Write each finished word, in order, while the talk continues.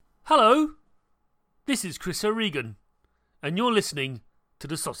Hello, this is Chris O'Regan, and you're listening to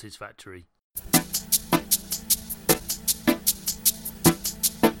The Sausage Factory.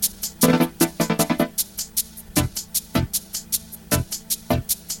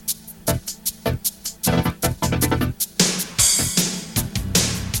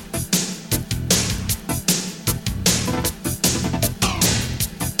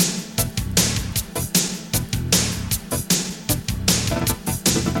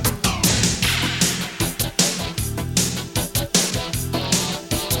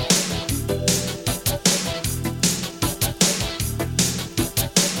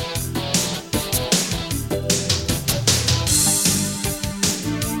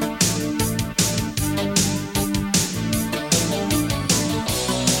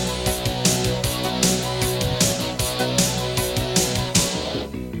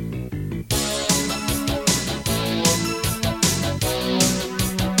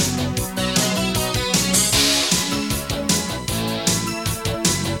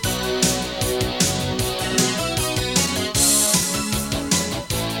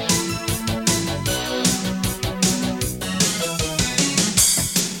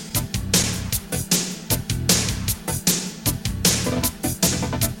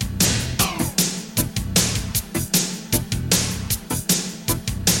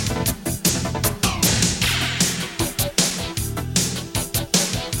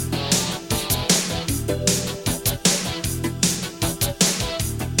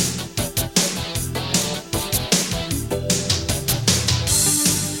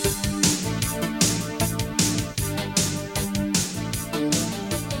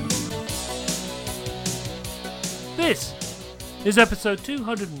 This is episode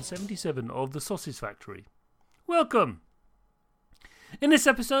 277 of The Sausage Factory. Welcome! In this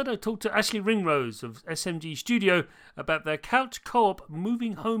episode, I talked to Ashley Ringrose of SMG Studio about their couch co-op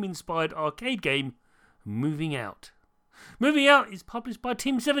moving home inspired arcade game, Moving Out. Moving Out is published by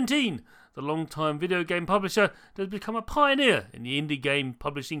Team 17, the long-time video game publisher that has become a pioneer in the indie game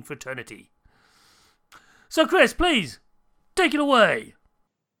publishing fraternity. So Chris, please, take it away!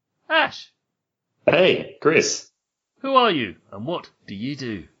 Ash! Hey, Chris. Who are you, and what do you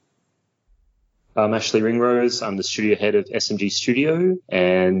do? I'm Ashley Ringrose. I'm the studio head of SMG Studio,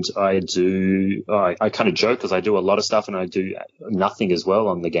 and I kind of joke because I do a lot of stuff and I do nothing as well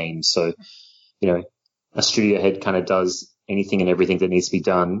on the game. So, a studio head kind of does anything and everything that needs to be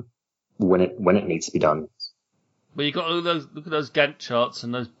done when it needs to be done. Well, you got all those, look at those Gantt charts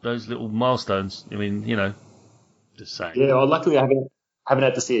and those little milestones. I mean, just saying. Yeah, well, luckily I haven't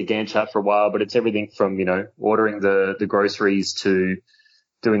had to see a Gantt chart for a while, but it's everything from, ordering the groceries to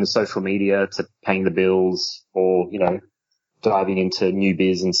doing the social media to paying the bills or, diving into new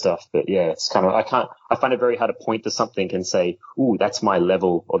biz and stuff. But yeah, it's kind of, I find it very hard to point to something and say, ooh, that's my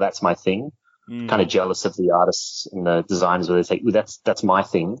level or that's my thing. Kind of jealous of the artists and the designers where they say, ooh, that's my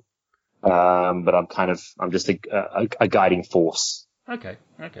thing. But I'm just a guiding force. Okay.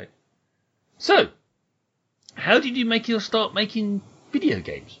 So, how did you start making video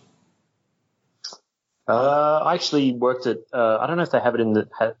games? I actually worked at I don't know if they have it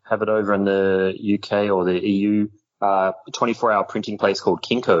over in the UK or the EU, 24-hour printing place called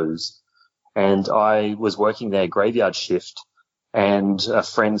Kinko's, and I was working there graveyard shift, and a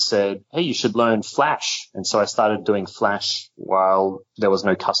friend said, hey, you should learn Flash. And so I started doing Flash while there was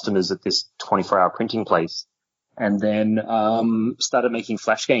no customers at this 24-hour printing place, and then started making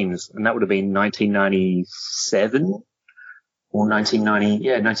Flash games, and that would have been 1997 or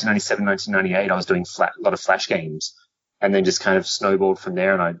 1997, 1998, I was doing a lot of Flash games, and then just kind of snowballed from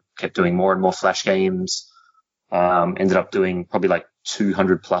there, and I kept doing more and more Flash games. Ended up doing probably like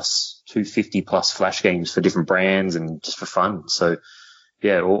 250 plus Flash games for different brands and just for fun. So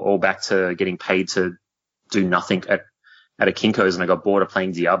yeah, all back to getting paid to do nothing at a Kinko's, and I got bored of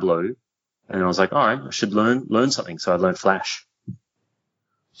playing Diablo, and I was like, all right, I should learn something. So I learned Flash.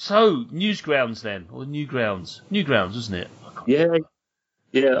 So Newgrounds then, or Newgrounds, wasn't it? Yeah.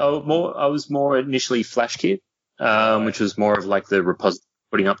 I was more initially FlashKit, which was more of like the repository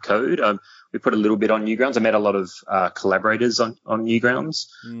putting up code. We put a little bit on Newgrounds. I met a lot of collaborators on Newgrounds.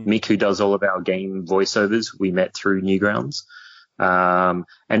 Mick, who does all of our game voiceovers, we met through Newgrounds.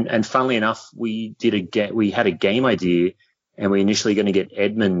 And funnily enough, we had a game idea, and we initially going to get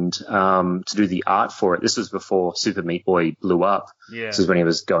Edmund to do the art for it. This was before Super Meat Boy blew up. Yeah. This was when he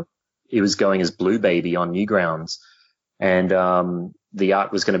was going as Blue Baby on Newgrounds. And the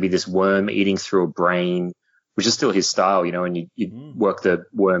art was going to be this worm eating through a brain, which is still his style, and you work the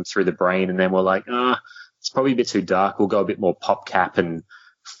worm through the brain, and then we're like, it's probably a bit too dark. We'll go a bit more PopCap and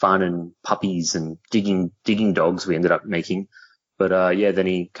fun and puppies and digging dogs we ended up making. But yeah, then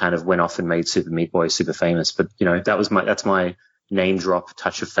he kind of went off and made Super Meat Boy super famous. But that's my name drop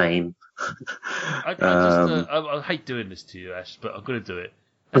touch of fame. I hate doing this to you, Ash, but I've got to do it.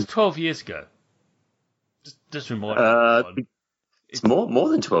 That's 12 years ago. Just remind me. It's more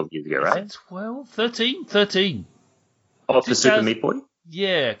than 12 years ago, right? 12? 13? 13. Oh, for Super Meat Boy?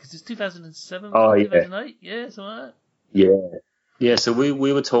 Yeah, because it's 2007, 2008? Yeah, something like that. Yeah. Yeah, so we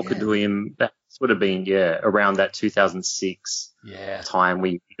were talking to him, that would have been, around that 2006 time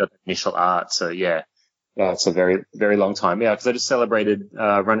we got the initial art. So, yeah, it's a very, very long time. Yeah, because I just celebrated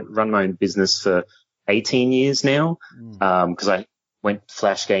run my own business for 18 years now because I went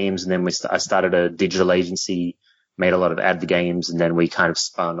Flash Games and then I started a digital agency, made a lot of ad games, and then we kind of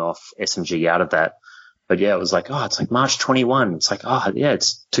spun off SMG out of that. But yeah, it was like, it's like March 21. It's like,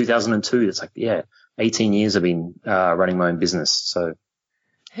 it's 2002. It's like, 18 years I've been running my own business. So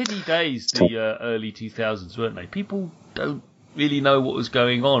heady days, the early 2000s, weren't they? People don't really know what was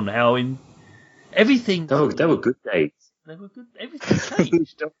going on. How in everything. They were good days. They were good. Everything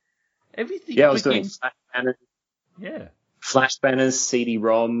changed. Everything. Yeah, I was doing flash banners. Yeah. Flash banners,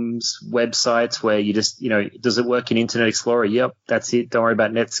 CD-ROMs, websites where you just, does it work in Internet Explorer? Yep, that's it. Don't worry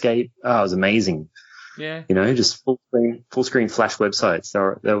about Netscape. Oh, it was amazing. Yeah. Just full screen Flash websites.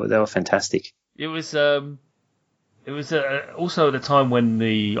 They were fantastic. It was also at the time when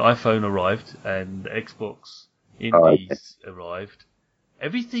the iPhone arrived and the Xbox Indies arrived.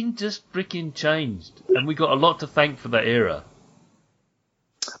 Everything just freaking changed, and we got a lot to thank for that era.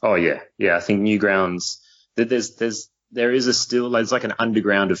 Oh yeah. I think Newgrounds. There's like an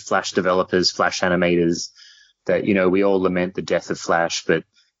underground of Flash developers, Flash animators that we all lament the death of Flash, but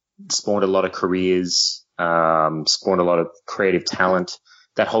spawned a lot of careers, spawned a lot of creative talent.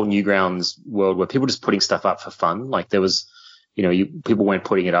 That whole Newgrounds world where people just putting stuff up for fun. Like there was, people weren't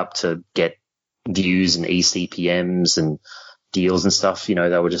putting it up to get views and eCPMs and deals and stuff. They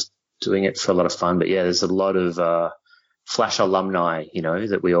were just doing it for a lot of fun. But yeah, there's a lot of Flash alumni,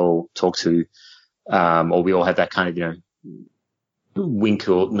 that we all talk to, or we all have that kind of, wink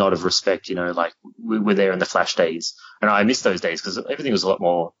or nod of respect, like we were there in the Flash days. And I miss those days because everything was a lot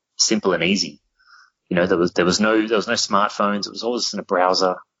more simple and easy. There was no smartphones. It was all just in a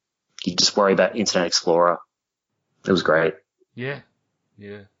browser. You just worry about Internet Explorer. It was great. Yeah.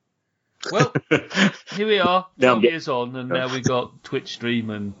 Well, here we are, 12 years on, and now we've got Twitch stream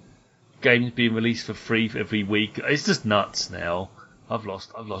and games being released for free every week. It's just nuts now. I've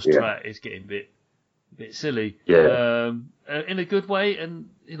lost track. It's getting a bit silly. Yeah. In a good way,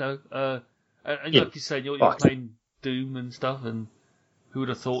 and like you said, you're playing Doom and stuff, and who would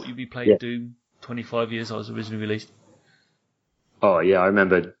have thought you'd be playing Doom 25 years I was originally released? Oh yeah, I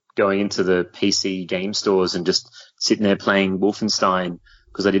remember going into the PC game stores and just sitting there playing Wolfenstein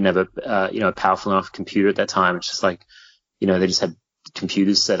because I didn't have a powerful enough computer at that time. It's just like, they just had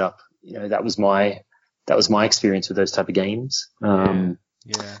computers set up. That was my experience with those type of games. Yeah.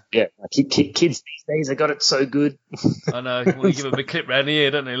 Kids these days, they got it so good. I know. Well, you give them a clip round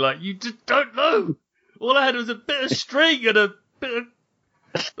here, don't they? Like, you just don't know. All I had was a bit of string and a bit of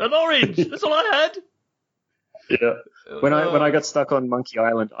an orange. That's all I had. Yeah. When I got stuck on Monkey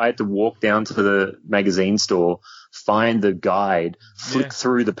Island, I had to walk down to the magazine store, find the guide, flick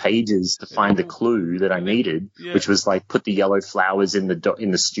through the pages to find the clue that I needed, which was like put the yellow flowers in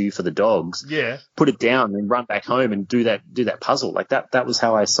the stew for the dogs. Yeah. Put it down and run back home and do that puzzle. Like that was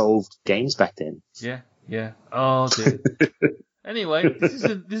how I solved games back then. Yeah. Oh dear. Anyway, this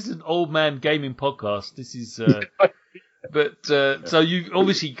is an old man gaming podcast. This is so you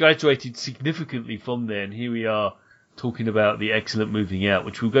obviously graduated significantly from there, and here we are talking about the excellent Moving Out,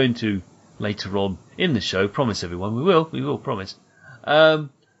 which we'll go into later on in the show. Promise everyone, we will promise. But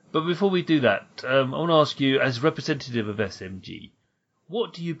before we do that, I want to ask you, as representative of SMG,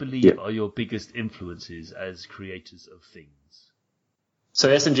 what do you believe are your biggest influences as creators of things? So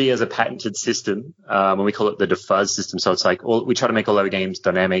SMG has a patented system, and we call it the defuzz system. So it's like we try to make all our games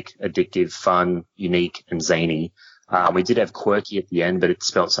dynamic, addictive, fun, unique, and zany. We did have quirky at the end, but it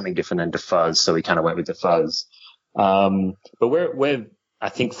spelled something different than defuzz, so we kind of went with defuzz. But we're I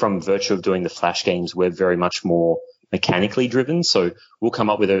think from virtue of doing the Flash games, we're very much more mechanically driven. So we'll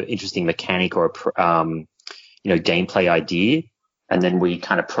come up with an interesting mechanic or a gameplay idea, and then we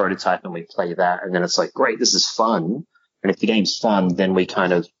kind of prototype and we play that, and then it's like, great, this is fun. And if the game's fun, then we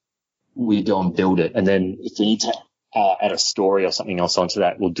go and build it. And then if we need to add a story or something else onto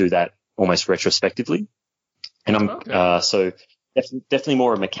that, we'll do that almost retrospectively. And I'm so definitely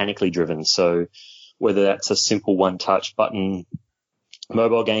more mechanically driven. So whether that's a simple one-touch button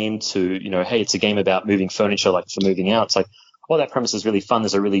mobile game to, hey, it's a game about moving furniture like for Moving Out. It's like, that premise is really fun.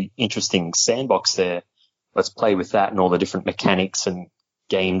 There's a really interesting sandbox there. let's play with that and all the different mechanics and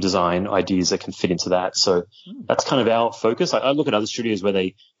game design ideas that can fit into that. So that's kind of our focus. I look at other studios where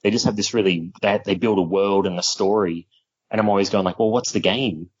they just have this they build a world and a story, and I'm always going like, well, what's the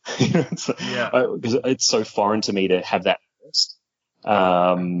game? Because it's so foreign to me to have that first.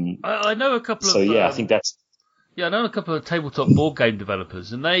 I know a couple of. So yeah, I think that's. Yeah, I know a couple of tabletop board game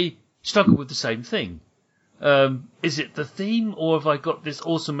developers, and they struggle with the same thing. Is it the theme, or have I got this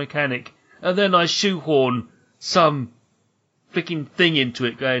awesome mechanic, and then I shoehorn some freaking thing into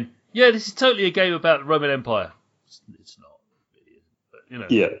it, going, yeah, this is totally a game about the Roman Empire. It's not,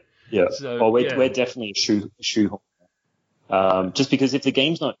 but, Yeah. So, we're definitely a shoehorn. Just because if the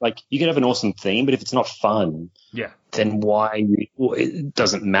game's not like, you can have an awesome theme, but if it's not fun, then why? It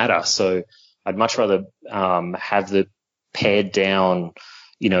doesn't matter. So I'd much rather have the pared down,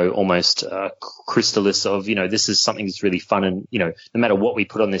 almost chrysalis of, this is something that's really fun, and no matter what we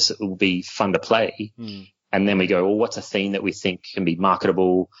put on this, it will be fun to play. And then we go, well, what's a theme that we think can be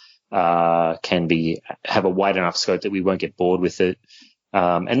marketable, have a wide enough scope that we won't get bored with it.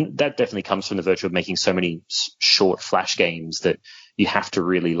 And that definitely comes from the virtue of making so many short flash games that you have to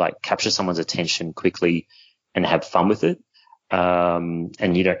really like capture someone's attention quickly and have fun with it.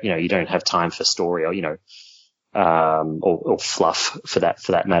 And you don't have time for story or fluff for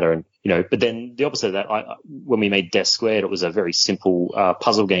that matter. And, but then the opposite of that, when we made Death Squared, it was a very simple,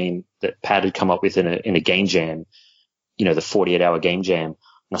 puzzle game that Pat had come up with in a game jam, the 48-hour game jam. And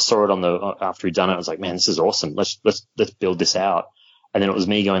I saw it after he'd done it. I was like, man, this is awesome. Let's build this out. And then it was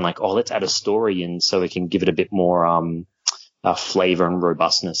me going like, oh, let's add a story in so we can give it a bit more, flavor and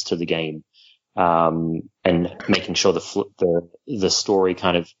robustness to the game. And making sure the story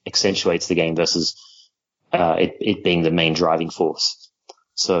kind of accentuates the game versus, it being the main driving force.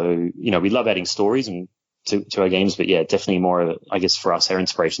 So, we love adding stories to our games, but yeah, definitely more, I guess for us, our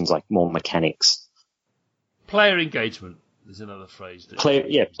inspiration's like more mechanics. Player engagement is another phrase.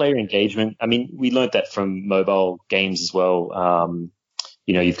 Player engagement. I mean, we learned that from mobile games as well.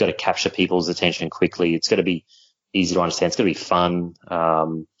 You've got to capture people's attention quickly. It's got to be easy to understand. It's got to be fun.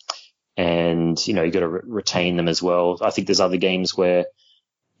 And, you've got to retain them as well. I think there's other games where,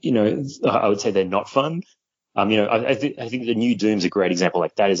 I would say they're not fun. I think the new Doom's a great example.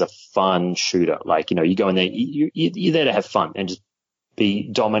 Like that is a fun shooter. Like, you go in there, you're there to have fun and just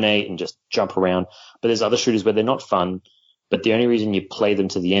dominate and just jump around. But there's other shooters where they're not fun, but the only reason you play them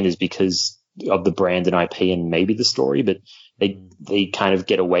to the end is because of the brand and IP and maybe the story, but they kind of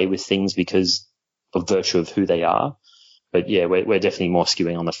get away with things because of virtue of who they are. But yeah, we're definitely more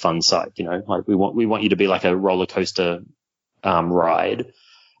skewing on the fun side, like we want you to be like a roller coaster, ride,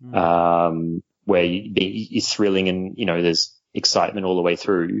 where you're thrilling and, there's excitement all the way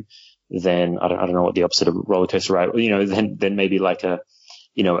through. Then I don't know what the opposite of roller coaster ride, then maybe like a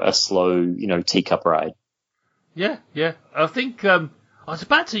slow, teacup ride. Yeah. I think, I was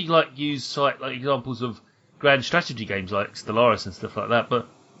about to use examples of grand strategy games like Stellaris and stuff like that, but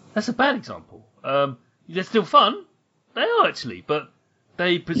that's a bad example. They're still fun. They are actually, but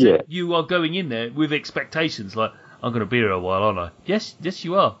they present you are going in there with expectations like, I'm going to be here a while, aren't I? Yes,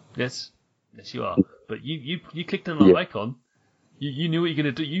 you are. Yes, you are. But you clicked on the icon. You knew what you're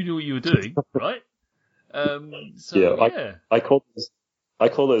going to do. You knew what you were doing, right? I call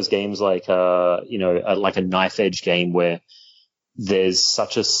those games like like a knife edge game where there's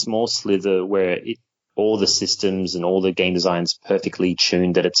such a small slither where all the systems and all the game design's perfectly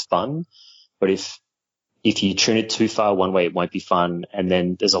tuned that it's fun. But if you tune it too far one way, it won't be fun. And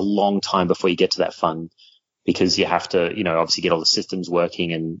then there's a long time before you get to that fun because you have to, obviously get all the systems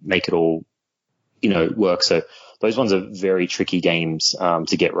working and make it all, work. So those ones are very tricky games,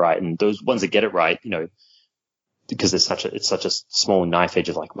 to get right. And those ones that get it right, because it's such a small knife edge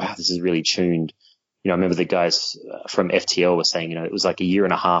of like, wow, this is really tuned. I remember the guys from FTL were saying, it was like a year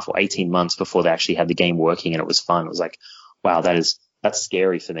and a half or 18 months before they actually had the game working and it was fun. It was like, wow, that's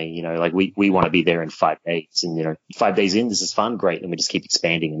scary for me. Like we want to be there in 5 days and, 5 days in, this is fun. Great. And we just keep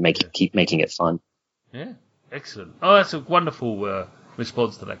expanding and keep making it fun. Yeah. Excellent. Oh, that's a wonderful,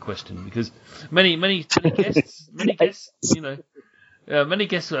 response to that question because many guests, many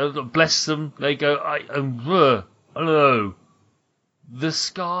guests, bless them. They go, I don't know. The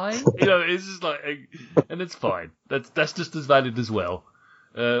sky, it's just like, and it's fine. That's just as valid as well.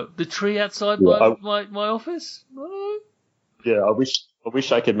 The tree outside my office. Yeah, I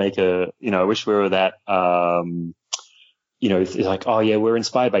wish I could make I wish we were that. It's like, oh yeah, we're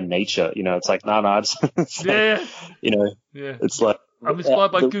inspired by nature. It's like, no, it's yeah. It's like I'm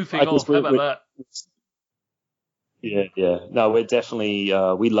inspired by goofing off. How about that? Yeah. No, we're definitely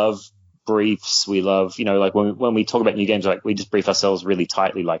we love briefs. We love, like when we talk about new games, like we just brief ourselves really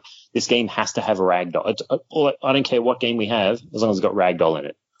tightly. Like this game has to have a ragdoll. I don't care what game we have as long as it's got ragdoll in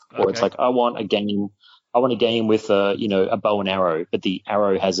it. Or it's like I want a game with a bow and arrow, but the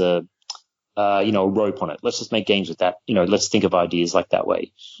arrow has a rope on it. Let's just make games with that. Let's think of ideas like that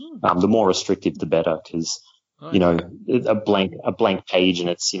way. The more restrictive, the better, because a blank page and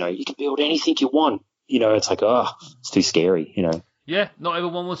it's you can build anything you want. It's like it's too scary. Yeah, not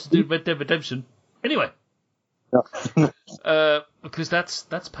everyone wants to do Red Dead Redemption. Anyway, because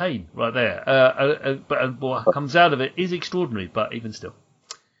that's pain right there. But what comes out of it is extraordinary. But even still.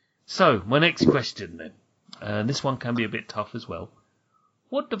 So my next question then, and this one can be a bit tough as well.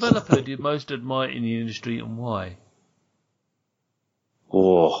 What developer do you most admire in the industry and why?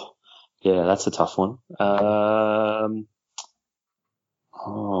 Oh, yeah, that's a tough one. I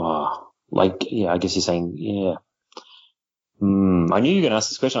guess you're saying, yeah. I knew you were going to ask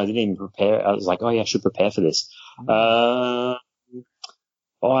this question. I didn't even prepare. I was like, I should prepare for this. I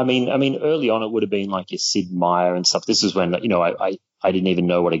mean, early on it would have been like your Sid Meier and stuff. This is when, I didn't even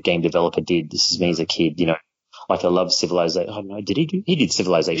know what a game developer did. This is me as a kid, Like I love Civilization. I don't know. He did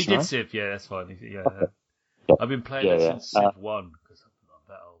Civilization? He did right? Civ, yeah, that's fine. Yeah. Okay. I've been playing it since Civ 1 because I'm not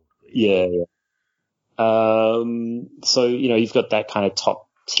that old. Yeah. So you've got that kind of top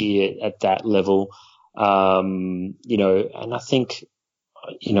tier at that level. And I think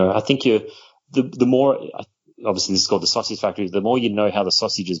you're the more. Obviously, this is called the Sausage Factory. The more you know how the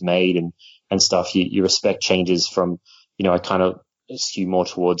sausage is made and stuff, your respect changes from. I kind of skew more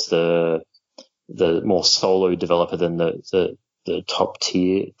towards the more solo developer than the top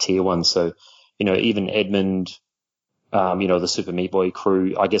tier one. So, even Edmund, the Super Meat Boy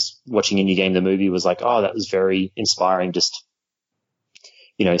crew, I guess watching Indie Game, the movie was like, that was very inspiring. Just,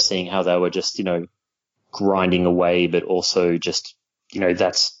 seeing how they were just, grinding away, but also just, they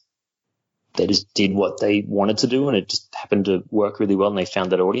just did what they wanted to do and it just happened to work really well and they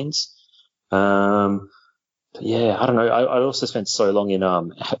found that audience. But yeah, I don't know. I also spent so long in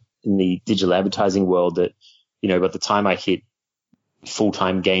the digital advertising world that, by the time I hit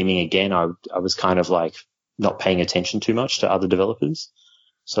full-time gaming again, I was kind of like not paying attention too much to other developers.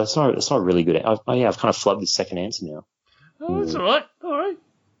 So that's not really good. I've kind of flubbed this second answer now. Oh, that's all right. All right.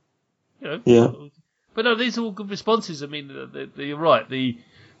 Yeah. But no, these are all good responses. I mean, you're right. The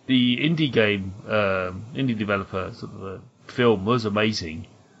indie game, indie developer sort of film was amazing.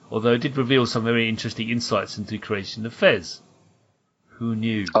 Although it did reveal some very interesting insights into the creation of Fez. Who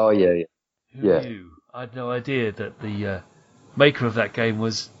knew? Oh, yeah. Who knew? I had no idea that the maker of that game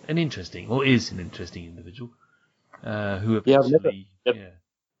was is an interesting individual. Who eventually...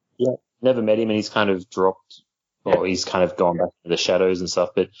 Never met him and he's kind of dropped, or he's kind of gone back to the shadows and stuff.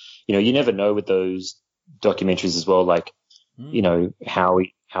 But, you never know with those documentaries as well, like, how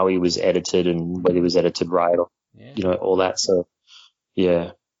he was edited and whether he was edited right or, all that. So,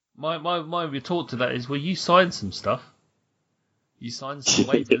 yeah. My retort to that is, well, you signed some stuff. You signed some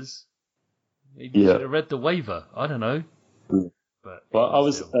waivers. Maybe you should have read the waiver. I don't know. But I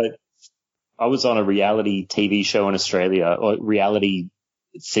was on a reality TV show in Australia, or reality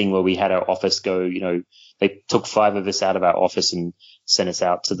thing where we had our office go. They took 5 of us out of our office and sent us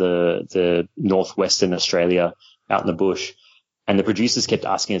out to the northwestern Australia, out in the bush. And the producers kept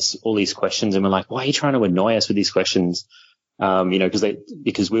asking us all these questions, and we're like, "Why are you trying to annoy us with these questions?"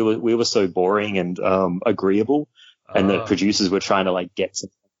 Because we were so boring and agreeable, and the producers were trying to like get some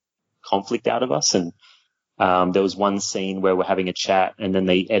conflict out of us. And there was one scene where we're having a chat, and then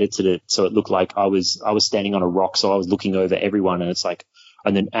they edited it so it looked like I was standing on a rock, so I was looking over everyone, and it's like,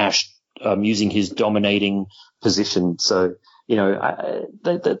 and then Ash using his dominating position. So they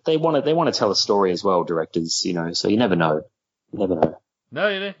want to tell a story as well, directors. So you never know. No,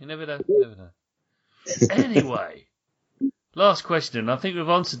 you never know. Anyway. Last question. I think we've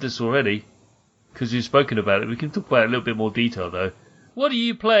answered this already because you've spoken about it. We can talk about it in a little bit more detail, though. What are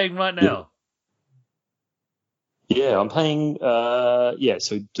you playing right now? Yeah, I'm playing.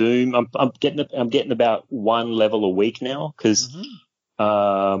 So Doom. I'm getting about 1 level a week now because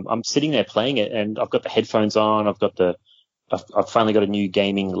I'm sitting there playing it, and I've got the headphones on. I've finally got a new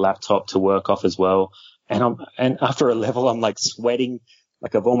gaming laptop to work off as well, and after a level, I'm like sweating,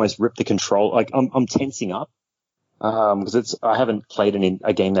 like I've almost ripped the control. Like I'm tensing up. Because I haven't played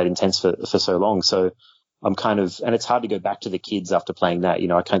a game that intense for so long. So I'm kind of, and it's hard to go back to the kids after playing that.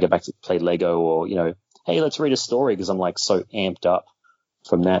 I can't go back to play Lego or, hey, let's read a story because I'm like so amped up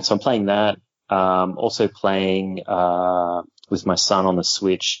from that. So I'm playing that. Also playing, with my son on the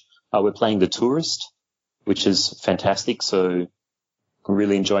Switch. We're playing The Tourist, which is fantastic. So,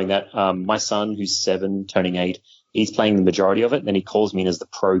 really enjoying that. My son, who's 7, turning 8, he's playing the majority of it. Then he calls me in as the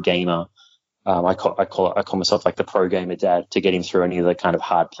pro gamer. I call myself like the pro gamer dad to get him through any of the kind of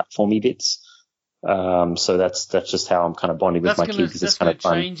hard platformy bits. So that's just how I'm kind of bonding with my kid, because it's kind of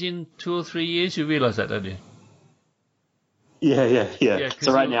fun. That's going to change in 2 or 3 years. You realise that, don't you? Yeah.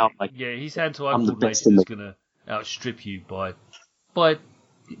 So right now, I'm like, his hand-to-eye coordination is going to outstrip you by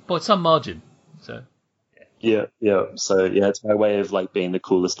some margin. So. Yeah. So it's my way of like being the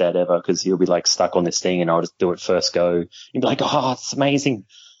coolest dad ever, because he'll be like stuck on this thing and I'll just do it first go. He'll be like, "Oh, it's amazing."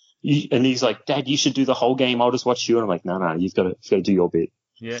 And he's like, "Dad, you should do the whole game. I'll just watch you." And I'm like, "No, you've got to do your bit."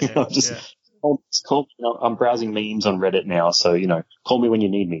 Yeah. Call me. I'm browsing memes on Reddit now, so call me when you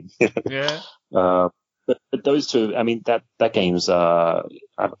need me. Yeah. But those two, I mean, that game's I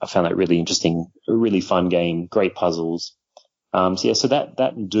found that really interesting, a really fun game, great puzzles. So that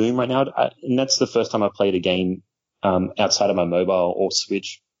and Doom right now, and that's the first time I played a game outside of my mobile or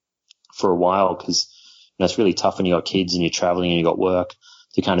Switch for a while, because it's really tough when you got kids and you're traveling and you got work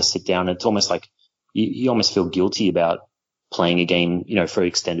to kind of sit down. And it's almost like you almost feel guilty about playing a game, for an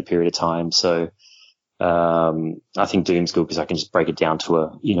extended period of time. So I think Doom's good because I can just break it down to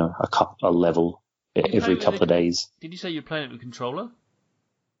a level every couple of days. Did you say you're playing it with controller?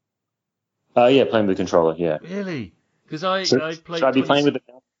 Yeah, playing with controller. Yeah. Really? Because I played. Should I be playing with it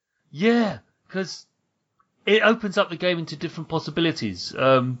now? Yeah, because it opens up the game into different possibilities.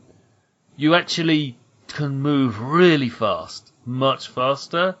 You actually can move really fast, much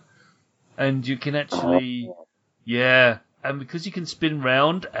faster, and you can actually, and because you can spin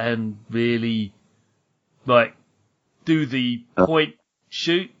round and really, like, do the point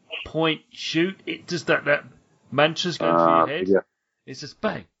shoot, it just that mantra's going through your head. Yeah. It's just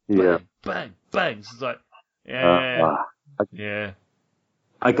bang, bang. So it's like, yeah.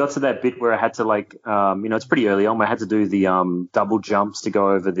 I got to that bit where I had to it's pretty early on. I had to do the double jumps to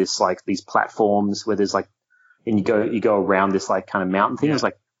go over these platforms where there's and you go around this kind of mountain thing. Yeah. I was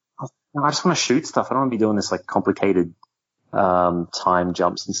like, I just want to shoot stuff. I don't want to be doing this complicated time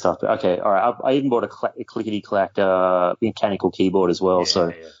jumps and stuff. But okay, all right. I even bought a clickety-clack mechanical keyboard as well. I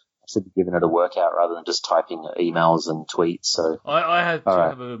should be giving it a workout rather than just typing emails and tweets. So I had to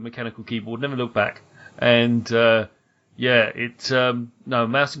have a mechanical keyboard. Never looked back. And it's no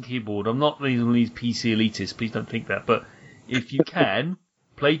mouse and keyboard. I'm not one of these PC elitists. Please don't think that. But if you can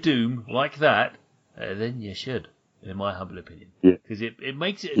play Doom like that, then you should, in my humble opinion. Yeah. Because it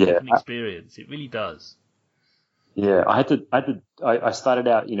makes it a different experience. It really does. Yeah, I started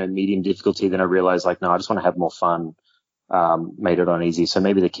out, medium difficulty. Then I realized no, I just want to have more fun. Made it on easy. So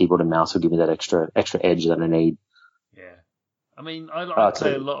maybe the keyboard and mouse will give me that extra edge that I need. Yeah. I mean, I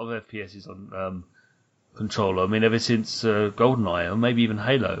play a lot of FPSs on controller. I mean, ever since GoldenEye or maybe even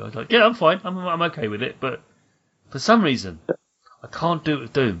Halo, I was like, I'm fine. I'm okay with it. But for some reason, I can't do it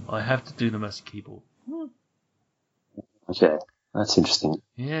with Doom. I have to do the mouse and keyboard. Okay, that's interesting.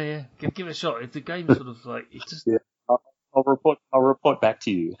 Yeah. Give it a shot. If the game sort of it's just I'll report back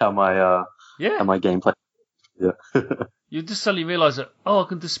to you how my gameplay. Yeah. You just suddenly realise that I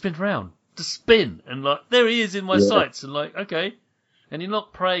can just spin around, and there he is in my sights, and okay. And you're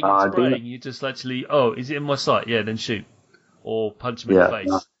not praying and spraying, you just actually, is it in my sight? Yeah, then shoot. Or punch him in the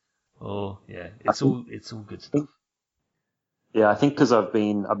face. Or, it's all good stuff. Yeah, I think because I've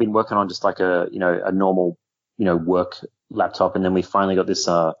been working on just a normal, work laptop, and then we finally got this,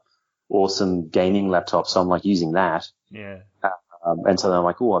 awesome gaming laptop, so I'm using that. Yeah. And so then I'm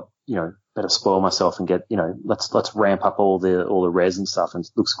I better spoil myself and get, let's ramp up all the res and stuff, and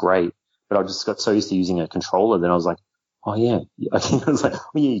it looks great. But I just got so used to using a controller, then I was like, oh yeah, I think I was like,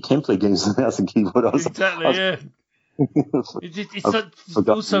 you can play games with a mouse and keyboard. Exactly. It's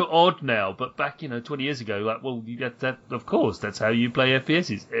also odd now, but back 20 years ago, that of course that's how you play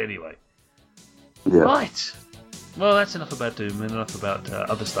FPSs anyway. Yeah. Right. Well, that's enough about Doom and enough about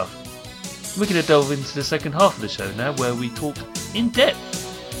other stuff. We're going to delve into the second half of the show now, where we talk in depth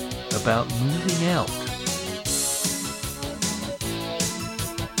about moving out.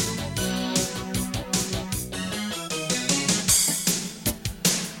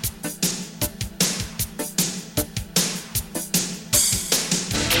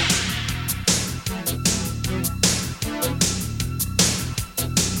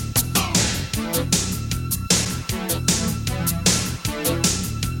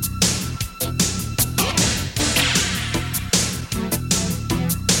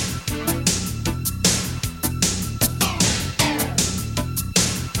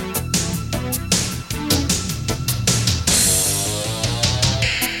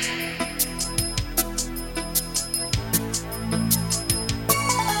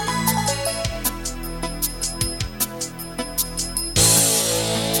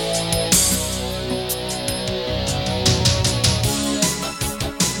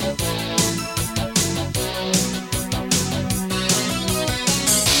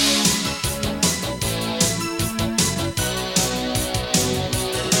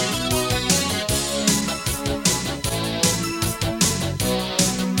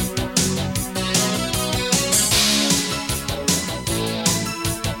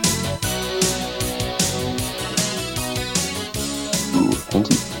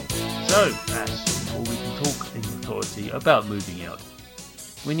 So, Ash, before we can talk in authority about moving out,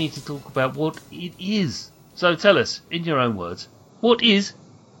 we need to talk about what it is. So tell us, in your own words, what is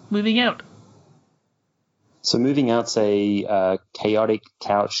moving out? So moving out's a chaotic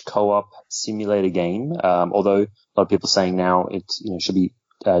couch co-op simulator game. Although a lot of people are saying now it should be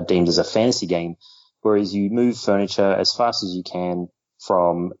deemed as a fantasy game, whereas you move furniture as fast as you can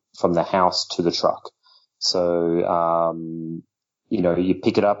from the house to the truck. So you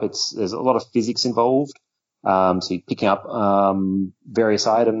pick it up. There's a lot of physics involved. So you're picking up various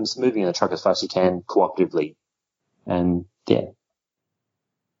items, moving in the truck as fast as you can cooperatively, and yeah.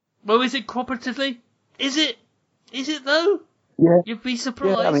 Well, is it cooperatively? Is it? Is it though? Yeah. You'd be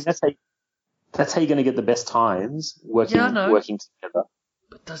surprised. Yeah, I mean that's how you're going to get the best times working together.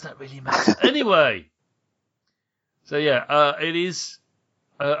 But does that really matter? Anyway. So yeah, it is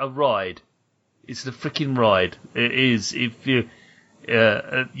a ride. It's the freaking ride. It is. If you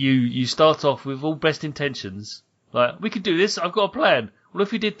start off with all best intentions, like we could do this. I've got a plan. What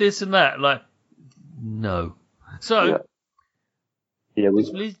if we did this and that? Like, no. So. Yeah.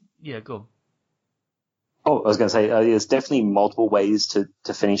 Go on. Oh, I was going to say, there's definitely multiple ways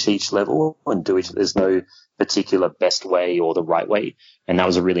to finish each level and do each. There's no particular best way or the right way, and that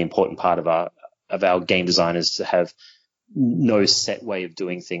was a really important part of our game designers to have no set way of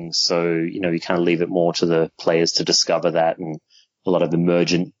doing things. So you kind of leave it more to the players to discover that, and a lot of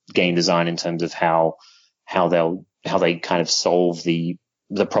emergent game design in terms of how they kind of solve the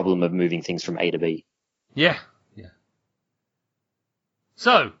problem of moving things from A to B. Yeah.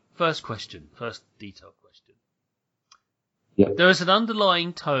 So, first detailed question. Yep. There is an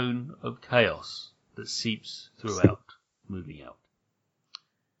underlying tone of chaos that seeps throughout moving out.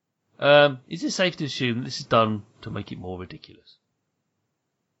 Is it safe to assume that this is done to make it more ridiculous?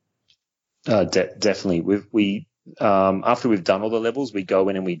 Definitely. We after we've done all the levels, we go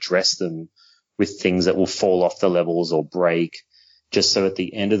in and we dress them with things that will fall off the levels or break, just so at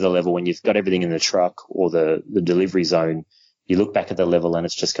the end of the level, when you've got everything in the truck or the delivery zone, you look back at the level and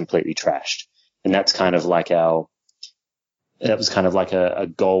it's just completely trashed. And that's kind of like a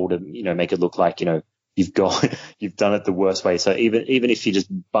goal to, make it look like, you've done it the worst way. So even if you just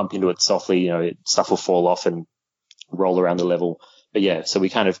bump into it softly, stuff will fall off and roll around the level. But yeah, so we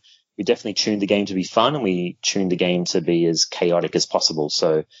definitely tuned the game to be fun, and we tuned the game to be as chaotic as possible.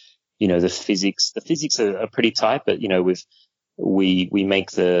 So, the physics are pretty tight, but, we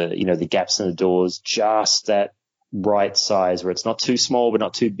make the gaps in the doors just that right size where it's not too small but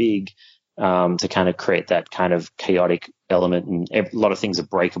not too big, to kind of create that kind of chaotic element, and a lot of things are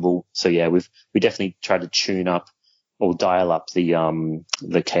breakable. So yeah, we definitely tried to tune up or dial up the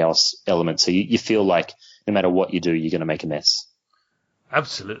chaos element, so you feel like no matter what you do, you're going to make a mess.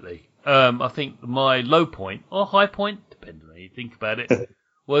 Absolutely. I think my low point or high point, depending on how you think about it,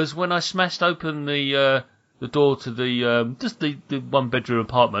 was when I smashed open the door to the one bedroom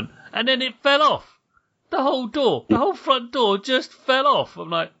apartment, and then it fell off. The whole door, the whole front door just fell off. I'm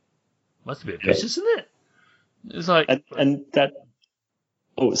like, must be a bit vicious, isn't it? It's like, and that.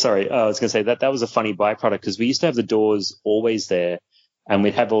 Oh, sorry. I was going to say that was a funny byproduct, because we used to have the doors always there, and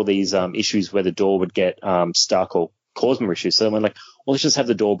we'd have all these issues where the door would get stuck or cause more issues. So then we're like, well, let's just have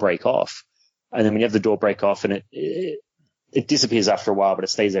the door break off. And then when you have the door break off and it disappears after a while, but it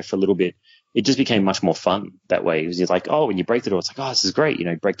stays there for a little bit, it just became much more fun that way. It was like, oh, when you break the door, it's like, oh, this is great.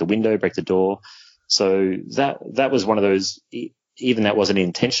 Break the window, break the door. So that was one of those, even that wasn't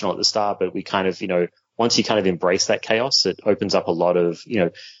intentional at the start, but we kind of, once you kind of embrace that chaos, it opens up a lot of,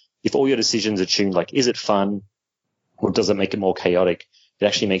 if all your decisions are tuned, like, is it fun or does it make it more chaotic? It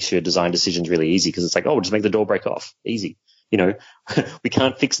actually makes your design decisions really easy, because it's like, oh, we'll just make the door break off. Easy. We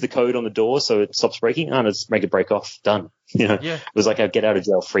can't fix the code on the door so it stops breaking. Oh, let's make it break off. Done. Yeah. It was like our get out of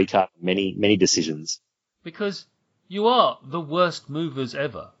jail free card, many, many decisions. Because you are the worst movers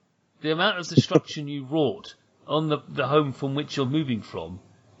ever. The amount of destruction you wrought on the home from which you're moving from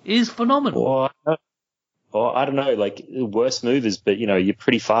is phenomenal. Or I don't know, like, worst movers, but you're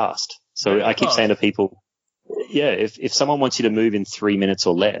pretty fast. So Very I keep fast. saying to people, yeah, if someone wants you to move in 3 minutes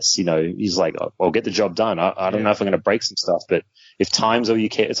or less, he's like, I'll get the job done. I don't know if I'm going to break some stuff, but if time's all you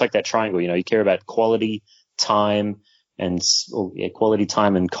care, it's like that triangle, you care about quality, time, and quality,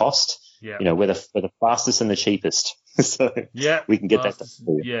 time, and cost. Yeah. We're the fastest and the cheapest. So Yeah, we can get that done.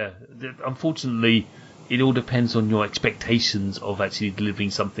 Yeah, unfortunately, it all depends on your expectations of actually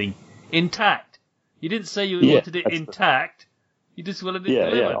delivering something intact. You didn't say you wanted it intact. You just wanted it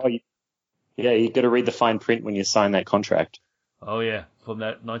delivered. You got to read the fine print when you sign that contract. Oh yeah, from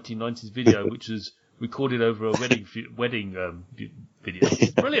that 1990s video, which was recorded over a wedding video.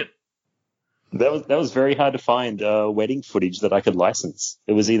 Brilliant. That was very hard to find wedding footage that I could license.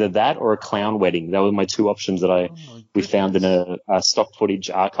 It was either that or a clown wedding. That were my two options that Oh my we found in goodness! a stock footage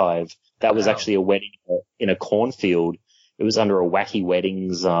archive. That was Wow. actually a wedding in a cornfield. It was under a wacky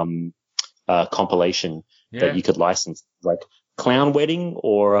weddings compilation that Yeah. you could license, like clown wedding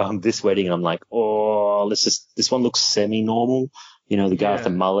or this wedding. And I'm like, oh, this one looks semi-normal. The guy with the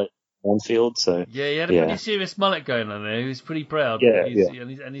Yeah. mullet cornfield. So Yeah, he had a pretty yeah, serious mullet going on there. He was pretty proud. yeah, yeah,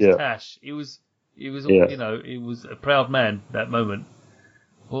 And his yeah, tash. It was all, yeah. it was a proud man that moment.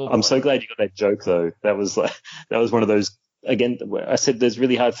 Oh I'm boy. so glad you got that joke though. That was like, that was one of those. Again, I said there's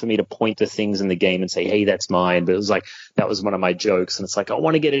really hard for me to point to things in the game and say, "Hey, that's mine." But it was like that was one of my jokes, and it's like I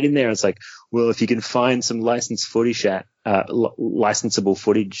want to get it in there. And it's like, well, if you can find some licensed footage, licensable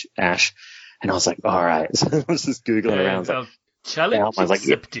footage, Ash. And I was like, all right. So I was just googling around. I was like, Challenge I was like,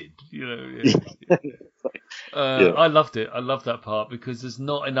 yeah, accepted. Yeah. yeah, I loved it. I loved that part because there's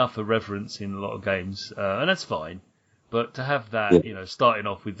not enough irreverence in a lot of games, and that's fine. But to have yeah, that, starting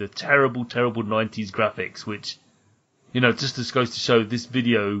off with the terrible, terrible 90s graphics, which, just goes to show this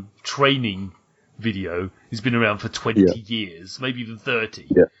training video has been around for 20 yeah, years, maybe even 30.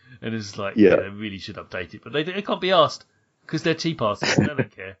 yeah, And it's like, yeah. they really should update it. But they can't be asked because they're cheap asses. They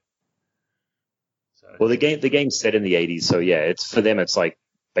don't care. So, Well, the game's set in the 80s, so yeah, it's for them. It's like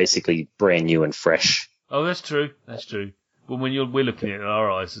basically brand new and fresh. oh, that's true. That's true. But when we're looking at it in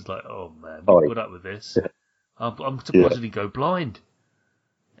our eyes, it's like, oh man, we Oh put up with this. yeah, I'm yeah. surprised I didn't go blind.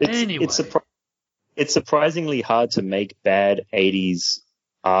 It's Anyway, it's it's surprisingly hard to make bad 80s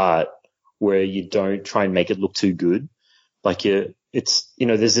art where you don't try and make it look too good. Like there's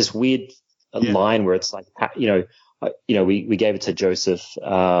this weird yeah, line where it's like, we gave it to Joseph,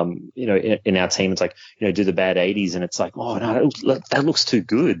 in our team. It's like, do the bad 80s. And it's like, oh no, that looks too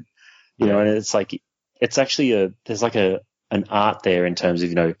good. yeah. And it's like, it's actually there's like an art there in terms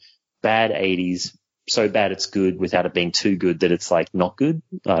of, bad 80s, so bad it's good without it being too good that it's like not good.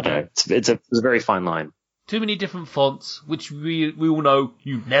 I don't know. It's a very fine line. Too many different fonts, which we all know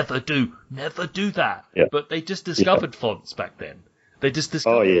you never do that. Yeah. But they just Yeah. discovered fonts back then. They just Oh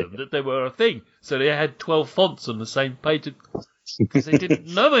discovered yeah. them, that they were a thing. So they had 12 fonts on the same page because they didn't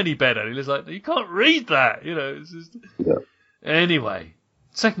know any better. It was like, you can't read that, It's just... Yeah. Anyway,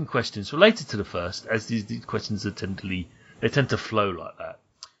 second question is related to the first, as these questions tend to flow like that.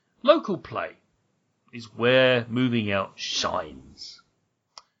 Local play is where moving out shines.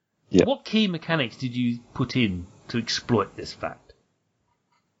 Yeah. What key mechanics did you put in to exploit this fact?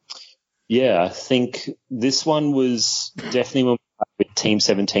 Yeah, I think this one was definitely with Team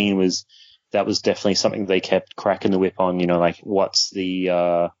 17 that was definitely something they kept cracking the whip on, like what's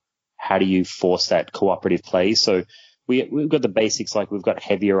how do you force that cooperative play? So we've got the basics, like we've got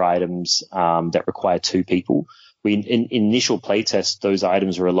heavier items that require two people. In initial playtests, those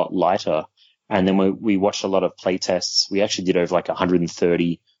items were a lot lighter. And then we watched a lot of playtests. We actually did over like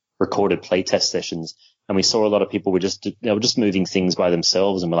 130 recorded playtest sessions. And we saw a lot of people they were just moving things by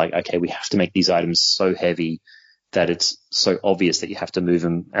themselves. And we're like, okay, we have to make these items so heavy that it's so obvious that you have to move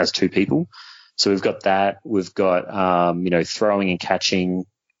them as two people. So we've got that. We've got, throwing and catching.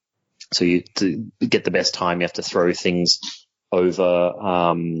 So to get the best time, you have to throw things over,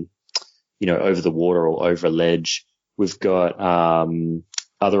 over the water or over a ledge. We've got,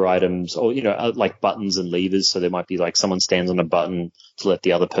 other items or, like buttons and levers. So there might be like someone stands on a button to let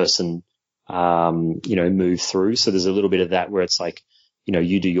the other person, move through. So there's a little bit of that where it's like,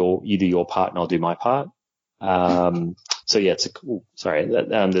 you do your part and I'll do my part. So yeah,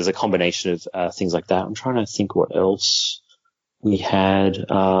 there's a combination of, things like that. I'm trying to think what else we had.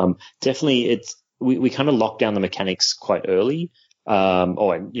 Definitely we kind of locked down the mechanics quite early. We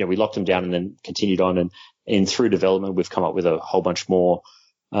locked them down and then continued on and through development, we've come up with a whole bunch more,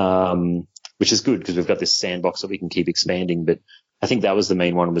 which is good because we've got this sandbox that we can keep expanding. But I think that was the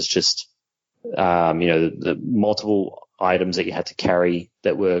main one, was just, the multiple items that you had to carry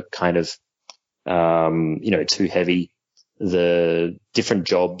that were kind of, too heavy, the different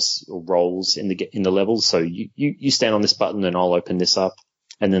jobs or roles in the levels. So you stand on this button and I'll open this up,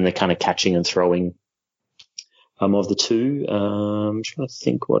 and then they're kind of catching and throwing, of the two. I'm trying to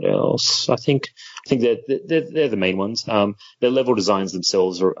think what else. I think they're the main ones. Their level designs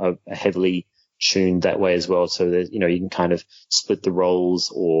themselves are heavily tuned that way as well. So that, you can kind of split the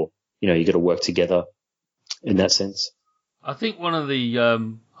roles, or, you got to work together in that sense. I think one of the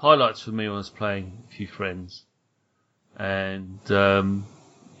highlights for me was playing a few friends, and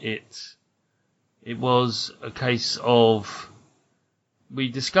it was a case of, we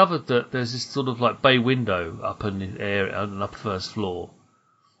discovered that there's this sort of like bay window up in the area, on the upper first floor,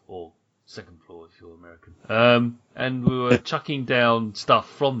 or second floor if you're American. And we were chucking down stuff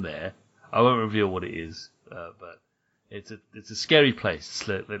from there, I won't reveal what it is, but it's a scary place.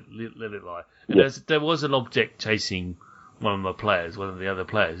 Let it lie. And there was an object chasing one of the other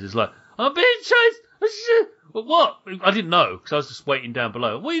players. It's like, I'm being chased. Well, what? I didn't know because I was just waiting down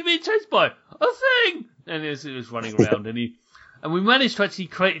below. What are you being chased by? A thing. And it was running around, and we managed to actually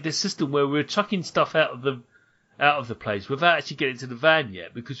create this system where we were chucking stuff out of the place without actually getting to the van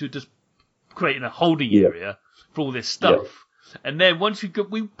yet, because we were just creating a holding area for all this stuff. Yeah. And then once we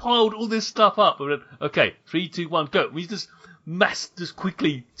piled all this stuff up, and went, okay, 3, 2, 1, go. We just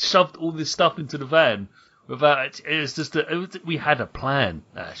quickly shoved all this stuff into the van without it. We had a plan,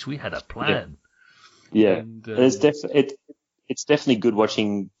 Ash. We had a plan. Yeah, and it's definitely good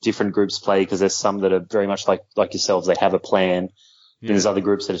watching different groups play, because there's some that are very much like yourselves. They have a plan. Yeah. There's other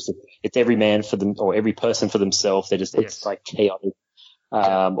groups that it's every man for them, or every person for themselves. It's like chaotic.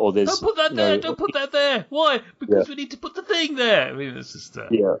 Or there's don't put that there. Don't put that there. Why? Because we need to put the thing there. I mean, it's just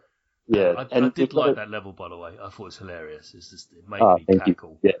yeah. I did like that level, by the way. I thought it was hilarious. It made me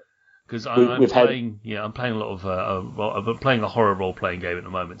cackle. Yeah. Because I'm playing a lot of I'm playing a horror role playing game at the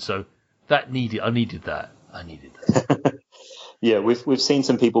moment. So I needed that. Yeah, we've seen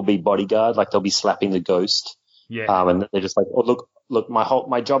some people be bodyguard, like they'll be slapping the ghost. Yeah. And they're just like, oh look,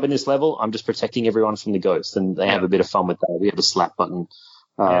 my job in this level, I'm just protecting everyone from the ghost, and they have a bit of fun with that. We have a slap button,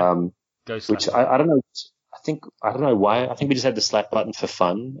 ghost which I don't know. I don't know why. I think we just had the slap button for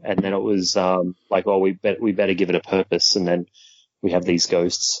fun, and then it was like, oh, we better give it a purpose, and then we have these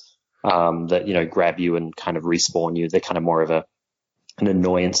ghosts that grab you and kind of respawn you. They're kind of more of an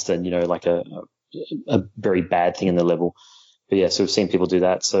annoyance than like a very bad thing in the level. But yeah, so we've seen people do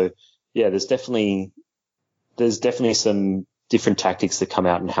that. So yeah, there's definitely some different tactics that come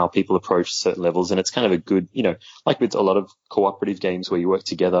out and how people approach certain levels. And it's kind of a good, like with a lot of cooperative games where you work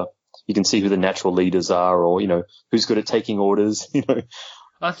together, you can see who the natural leaders are, or, who's good at taking orders,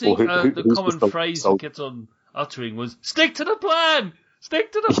 I think the common phrase that kept on uttering was, stick to the plan!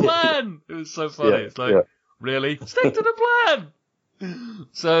 Stick to the plan! It was so funny. Yeah, it's like, really? Stick to the plan!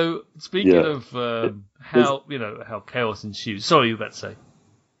 So, speaking of how chaos ensues. Sorry, you were about to say.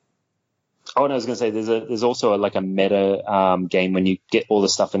 Oh, and I was going to say there's also a meta game when you get all the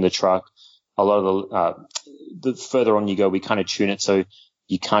stuff in the truck. A lot of the further on you go, we kind of tune it so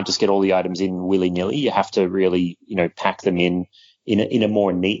you can't just get all the items in willy-nilly. You have to really pack them in a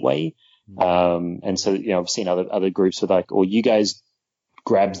more neat way. And so I've seen other groups with like, or you guys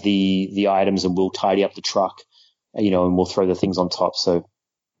grab the items and we'll tidy up the truck, and we'll throw the things on top. So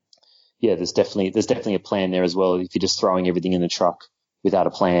yeah, there's definitely a plan there as well. If you're just throwing everything in the truck without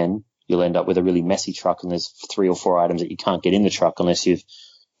a plan, you'll end up with a really messy truck, and there's 3 or 4 items that you can't get in the truck unless you've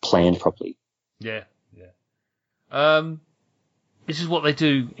planned properly. Yeah. This is what they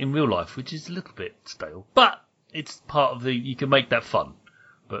do in real life, which is a little bit stale, but it's part of you can make that fun.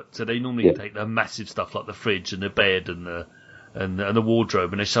 But they normally take the massive stuff like the fridge and the bed and the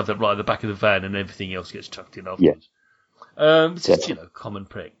wardrobe, and they shove that right at the back of the van, and everything else gets chucked in afterwards. It's just, common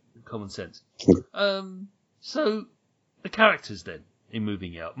sense. So the characters then in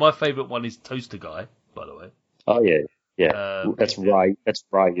Moving Out. My favourite one is Toaster Guy, by the way. Oh yeah. That's right. That's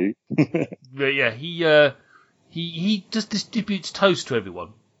Ryu. Yeah, he just distributes toast to everyone,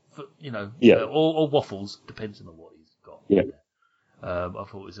 or waffles, depending on what he's got. Yeah. I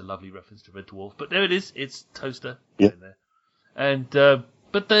thought it was a lovely reference to Red Dwarf, but there it is. It's Toaster. Yeah. In there. And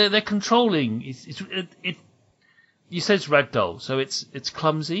but they're controlling. You said it's ragdoll, so it's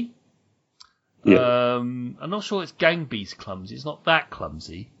clumsy. Yeah. I'm not sure it's Gang Beast clumsy. It's not that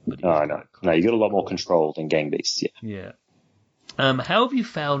clumsy. But no, you got a lot more control than Gang Beasts. Yeah. How have you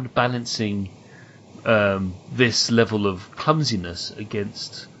found balancing this level of clumsiness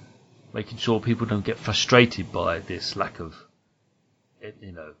against making sure people don't get frustrated by this lack of, how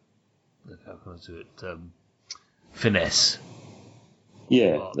can I do it, finesse?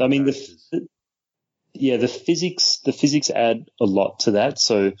 Yeah, I mean the physics add a lot to that.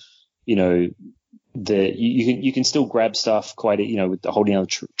 So you can still grab stuff quite, with holding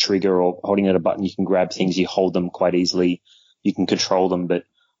out a trigger or holding out a button, you can grab things, you hold them quite easily, you can control them, but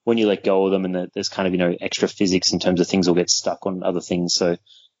when you let go of them and there's kind of, extra physics in terms of things will get stuck on other things. So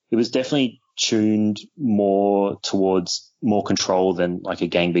it was definitely tuned more towards more control than like a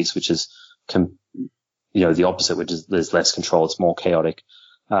Gang Beast, which is, the opposite, which is there's less control. It's more chaotic.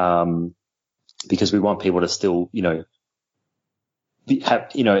 Because we want people to still,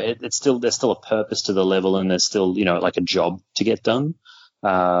 there's still a purpose to the level, and there's still, like a job to get done.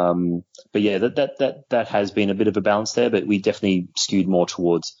 But yeah, that has been a bit of a balance there, but we definitely skewed more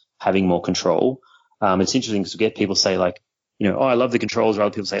towards having more control. It's interesting because we get people say like, oh, I love the controls, or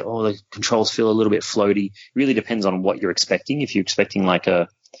other people say, oh, the controls feel a little bit floaty. It really depends on what you're expecting. If you're expecting like a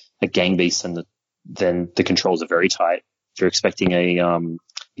gang beast, and then the controls are very tight. If you're expecting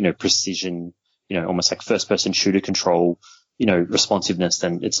a precision, almost like first person shooter control, responsiveness,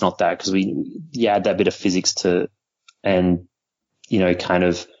 then it's not that, because you add that bit of physics to, and kind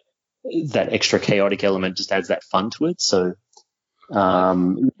of that extra chaotic element just adds that fun to it. So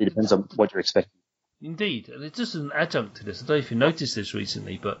it depends on what you're expecting. Indeed, and it's just an adjunct to this. I don't know if you noticed this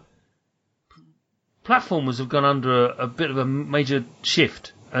recently, but platformers have gone under a bit of a major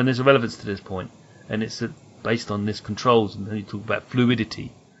shift, and there's a relevance to this point, and it's based on this controls, and then you talk about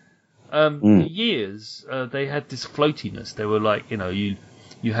fluidity. For years, they had this floatiness. They were like,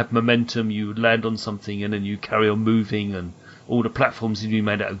 you had momentum, you would land on something, and then you carry on moving, and all the platforms would be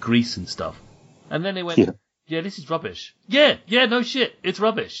made out of grease and stuff. And then they went, yeah, this is rubbish. Yeah, no shit, it's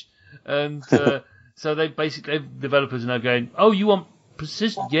rubbish. And so developers are now going, oh, you want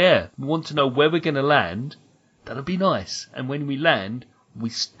precision? Yeah, we want to know where we're going to land. That'll be nice. And when we land, we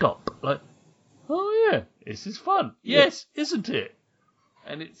stop. Like, oh yeah, this is fun. Yes, isn't it?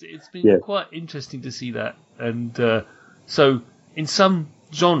 And it's been quite interesting to see that. And so in some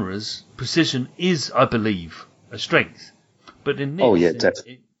genres, precision is, I believe, a strength. But in this,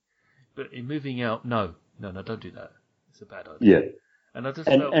 definitely. But in moving out, no, don't do that. It's a bad idea. Yeah. And I just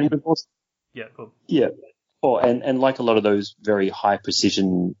felt... cool. Yeah. Oh, and like a lot of those very high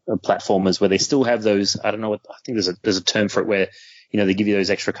precision platformers where they still have those, I don't know what, I think there's a term for it where, they give you those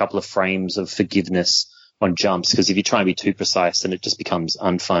extra couple of frames of forgiveness on jumps, because if you try and be too precise, then it just becomes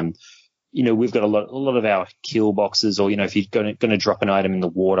unfun. We've got a lot of our kill boxes, or, if you're going to drop an item in the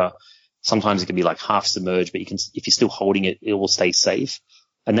water, sometimes it can be like half submerged, but if you're still holding it, it will stay safe.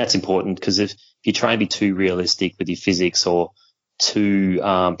 And that's important, because if you try and be too realistic with your physics, or too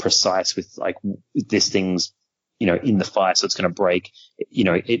precise with like this thing's, in the fire, so it's going to break,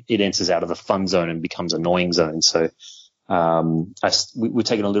 it enters out of the fun zone and becomes annoying zone. So we're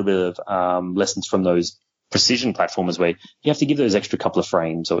taking a little bit of lessons from those precision platformers where you have to give those extra couple of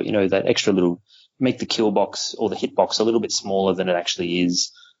frames, or, that extra little, make the kill box or the hit box a little bit smaller than it actually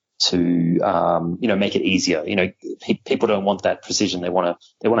is to, make it easier. People don't want that precision. They want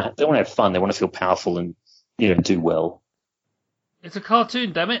to have fun. They want to feel powerful and, do well. It's a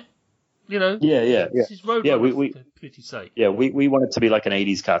cartoon, damn it. Yeah. This is Roadrunner, for pity's sake. Yeah, we want it to be like an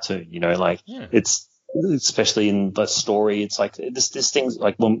 80s cartoon, it's, especially in the story, it's like this thing's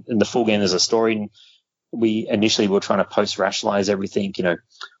like, well, in the full game there's a story, and we initially were trying to post-rationalize everything,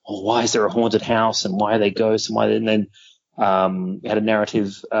 why is there a haunted house, and why are they ghosts, and then we had a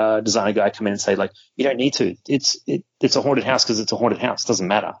narrative designer guy come in and say, like, you don't need to. It's a haunted house because it's a haunted house. It doesn't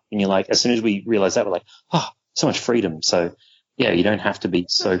matter. And you're like, as soon as we realized that, we're like, so much freedom. So, yeah, you don't have to be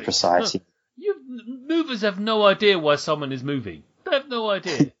so precise. Movers have no idea why someone is moving. They have no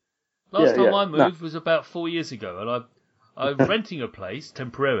idea. Last time I moved was about 4 years ago, and I was renting a place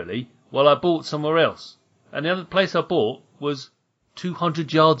temporarily while I bought somewhere else. And the other place I bought was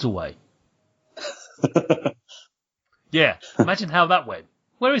 200 yards away. Yeah, imagine how that went.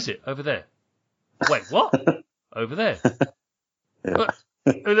 Where is it? Over there. Wait, what? Over there. But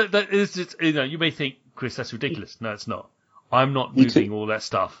it's just, you may think, Chris, that's ridiculous. No, it's not. I'm not moving all that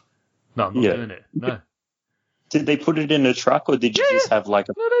stuff. No, I'm not doing it. No. Did they put it in a truck, or did you just have like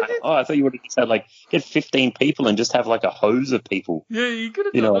a... Oh, I thought you would have just had like, get 15 people and just have like a hose of people. Yeah, you could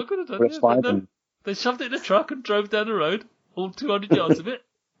have done. I could have done. Yeah, they shoved it in a truck and drove down the road, all 200 yards of it.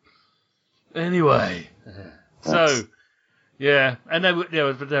 Anyway, so yeah, and they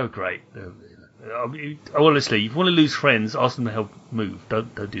were great. Honestly, if you want to lose friends, ask them to help move.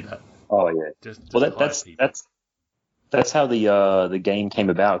 Don't do that. Oh yeah. Just that's how the game came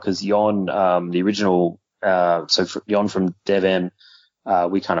about, because Jon, the original, Jon from DevM,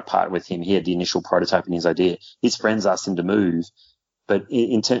 we kind of partnered with him. He had the initial prototype and his idea. His friends asked him to move, but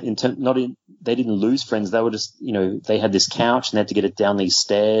they didn't lose friends. They were just, they had this couch and they had to get it down these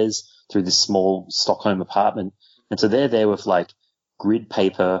stairs through this small Stockholm apartment. And so they're there with like grid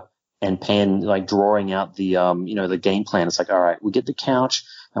paper and pen, like drawing out the, the game plan. It's like, all right, we get the couch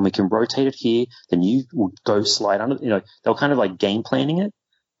and we can rotate it here. Then you will go slide under, they were kind of like game planning it.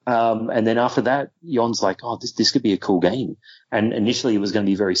 And then after that, Jon's like, oh, this could be a cool game. And initially it was going to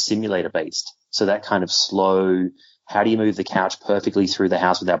be very simulator based. So that kind of slow, how do you move the couch perfectly through the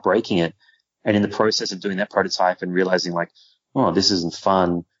house without breaking it? And in the process of doing that prototype and realizing like, oh, this isn't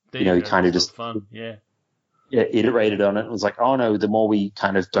fun, kind of just fun. Yeah, iterated on it. It was like, oh no, the more we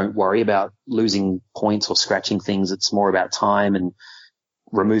kind of don't worry about losing points or scratching things, it's more about time and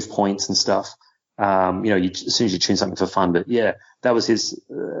remove points and stuff. As soon as you tune something for fun. But yeah, that was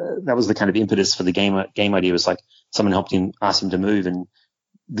that was the kind of impetus for the game idea. Was like someone helped him, asked him to move, and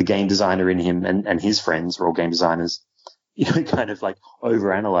the game designer in him and his friends were all game designers, kind of like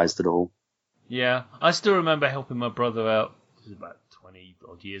overanalyzed it all. Yeah, I still remember helping my brother out. This was about 20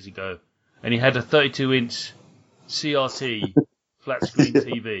 odd years ago, and he had a 32-inch CRT flat screen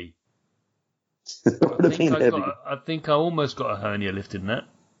TV. I think I almost got a hernia lifted in that.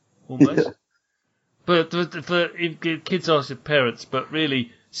 Almost. Yeah. But if kids ask their parents, but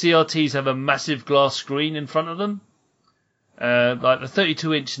really, CRTs have a massive glass screen in front of them. Like the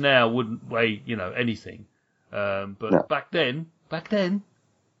 32-inch now wouldn't weigh, anything. But no. back then,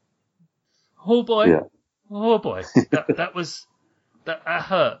 oh boy, yeah. Oh boy, that hurt. That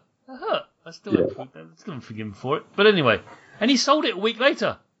hurt. I still haven't forgiven him for it. But anyway, and he sold it a week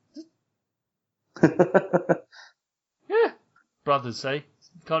later. Yeah, brothers say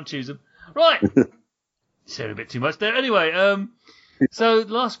can't choose them. Right, sharing a bit too much there. Anyway, so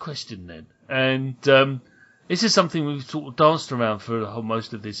last question then, and this is something we've sort of danced around for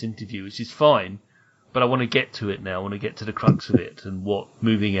most of this interview, which is fine. But I want to get to it now. I want to get to the crux of it and what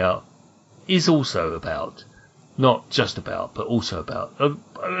moving out is also about. Not just about, but also about.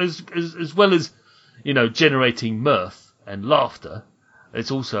 As well as, generating mirth and laughter,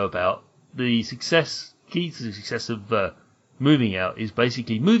 it's also about the key to the success of moving out is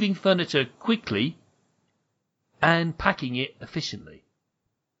basically moving furniture quickly and packing it efficiently.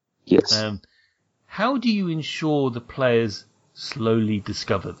 Yes. How do you ensure the players slowly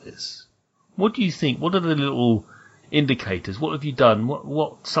discover this? What do you think? What are the little indicators? What have you done?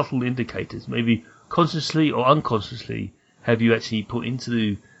 What subtle indicators, maybe consciously or unconsciously, have you actually put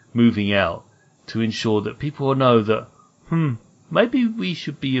into moving out to ensure that people know that, maybe we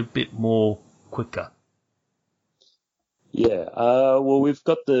should be a bit more quicker? Yeah. Well, we've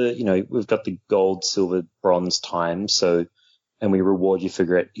got the gold, silver, bronze times. So, and we reward you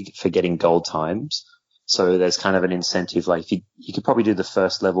for getting gold times. So there's kind of an incentive. Like you could probably do the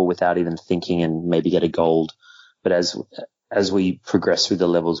first level without even thinking and maybe get a gold. But as we progress through the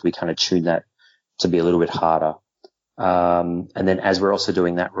levels, we kind of tune that to be a little bit harder. And then as we're also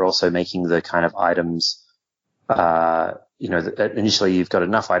doing that, we're also making the kind of items, initially you've got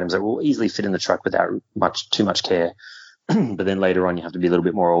enough items that will easily fit in the truck without too much care. But then later on you have to be a little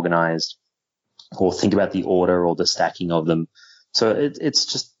bit more organized or think about the order or the stacking of them. So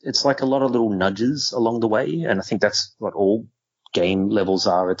it's like a lot of little nudges along the way. And I think that's what all game levels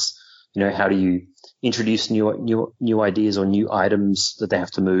are. It's, how do you introduce new ideas or new items that they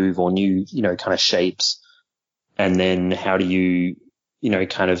have to move or new, kind of shapes. And then how do you,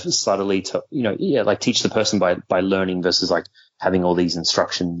 kind of subtly teach the person by learning versus like having all these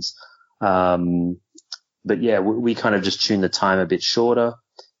instructions. But yeah, we kind of just tune the time a bit shorter,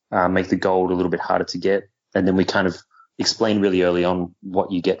 make the gold a little bit harder to get. And then we kind of explain really early on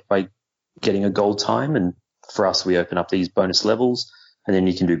what you get by getting a gold time. And for us, we open up these bonus levels and then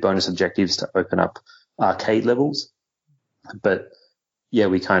you can do bonus objectives to open up arcade levels. But yeah,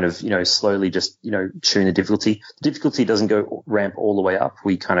 we kind of, slowly just, tune the difficulty. The difficulty doesn't go ramp all the way up.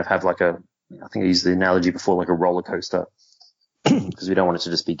 We kind of have I think I used the analogy before, like a roller coaster, because we don't want it to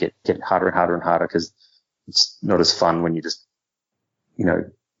just be get harder and harder and harder, because it's not as fun when you're just,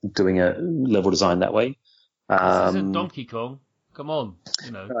 doing a level design that way. This isn't Donkey Kong. Come on, I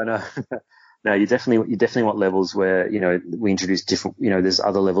know. No, you definitely want levels where, we introduce different, there's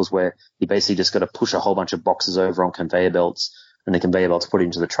other levels where you basically just got to push a whole bunch of boxes over on conveyor belts and the conveyor belts put it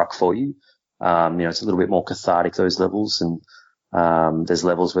into the truck for you. It's a little bit more cathartic, those levels. And, there's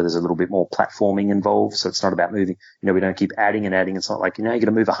levels where there's a little bit more platforming involved. So it's not about moving, we don't keep adding and adding. It's not like, you're going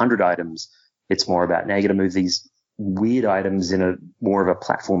to move 100 items. It's more about now you're going to move these weird items in a more of a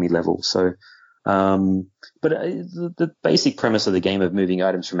platformy level. So, but the basic premise of the game of moving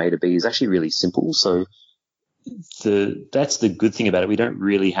items from A to B is actually really simple. So that's the good thing about it. We don't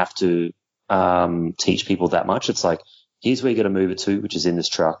really have to teach people that much. It's like, here's where you got to move it to, which is in this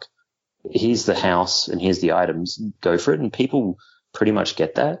truck. Here's the house and here's the items. Go for it. And people pretty much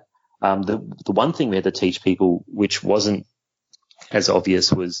get that. The one thing we had to teach people, which wasn't as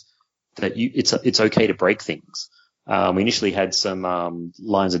obvious, was that it's okay to break things. We initially had some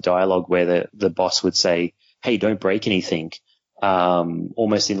lines of dialogue where the boss would say, "Hey, don't break anything,"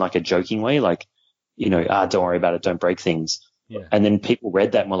 almost in like a joking way, like, don't worry about it, don't break things. Yeah. And then people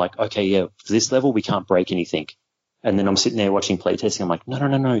read that and were like, okay, yeah, for this level we can't break anything. And then I'm sitting there watching playtesting. I'm like,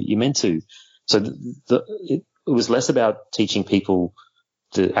 no, you meant to. So it was less about teaching people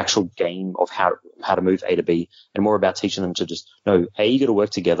the actual game of how to move A to B, and more about teaching them to just know, you got to work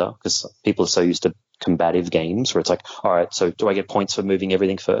together, because people are so used to combative games where it's like, all right, so do I get points for moving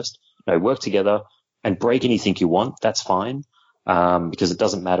everything first? No, work together and break anything you want. That's fine, because it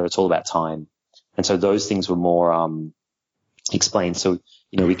doesn't matter. It's all about time. And so those things were more explained. So,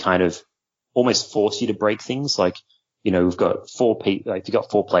 we kind of almost force you to break things. Like, we've got four people. Like if you've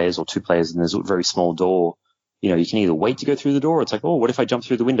got 4 players or 2 players, and there's a very small door. You can either wait to go through the door, or it's like, oh, what if I jump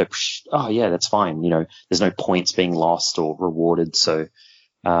through the window? Psh, oh yeah, that's fine. There's no points being lost or rewarded. So,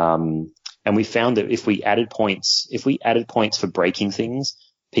 and we found that if we added points for breaking things,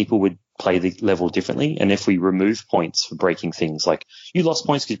 people would play the level differently. And if we remove points for breaking things, like you lost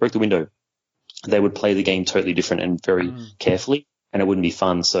points because you broke the window, they would play the game totally different and very carefully, and it wouldn't be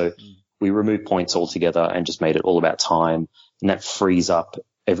fun. So we removed points altogether and just made it all about time, and that frees up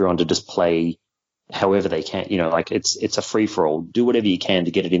everyone to just play however they can. Like it's a free for all. Do whatever you can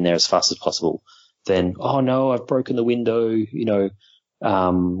to get it in there as fast as possible. Then, oh no, I've broken the window. We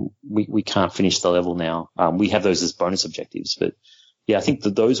can't finish the level now. We have those as bonus objectives, but yeah, I think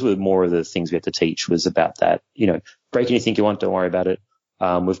that those were more of the things we had to teach, was about that. Break anything you want, don't worry about it.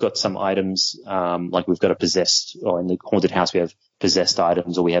 We've got some items, like we've got a possessed, or in the haunted house we have possessed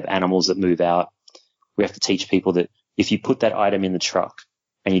items, or we have animals that move out. We have to teach people that if you put that item in the truck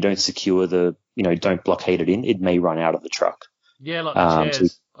and you don't secure don't blockade it in, it may run out of the truck. Yeah, like the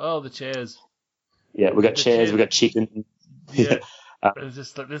chairs. The chairs. Yeah, we've got chairs, we've got chicken. Yeah. Let's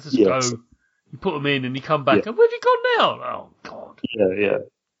just go. You put them in and you come back, and where have you gone now? Oh, God. Yeah.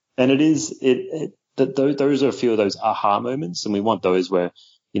 And those are a few of those aha moments, and we want those where,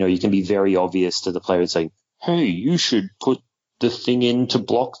 you can be very obvious to the player and say, hey, you should put the thing in to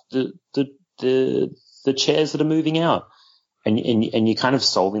block the chairs that are moving out. And you're kind of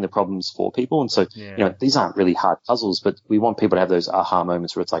solving the problems for people. And so, these aren't really hard puzzles, but we want people to have those aha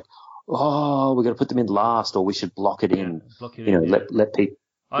moments where it's like, oh, we're going to put them in last, or we should block it in. Let people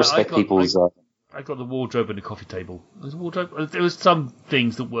respect people's. I got the wardrobe and the coffee table. There was some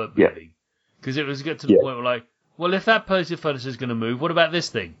things that weren't moving. Because it was get to the point where, like, well, if that piece of furniture is going to move, what about this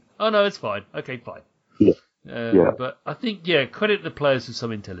thing? Oh, no, it's fine. Okay, fine. Yeah. But I think, credit the players with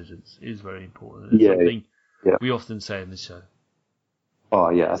some intelligence is very important. It's something we often say in the show. Oh,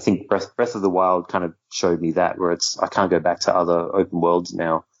 yeah. I think Breath of the Wild kind of showed me that, where I can't go back to other open worlds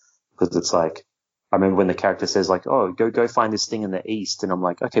now, because it's like, I remember when the character says, like, oh, go find this thing in the east. And I'm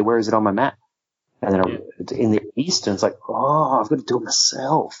like, okay, where is it on my map? And then it's in the east, and it's like, oh, I've got to do it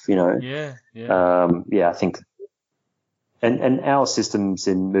myself, Yeah. I think, and our systems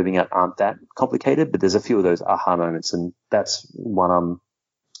in moving out aren't that complicated, but there's a few of those aha moments, and that's one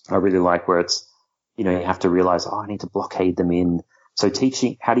I really like, where it's, you have to realize, oh, I need to blockade them in. So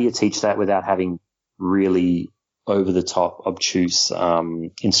how do you teach that without having really over the top, obtuse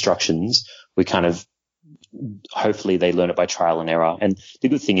instructions? We kind of, hopefully they learn it by trial and error. And the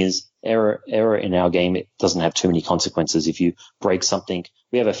good thing is, error in our game, it doesn't have too many consequences. If you break something,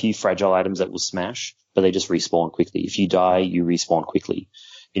 we have a few fragile items that will smash, but they just respawn quickly. If you die, you respawn quickly.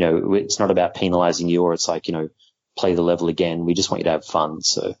 It's not about penalizing you, or it's like, play the level again. We just want you to have fun.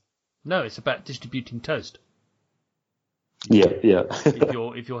 So no, it's about distributing toast. Yeah.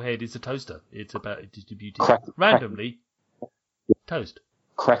 if your head is a toaster, it's about distributing randomly toast.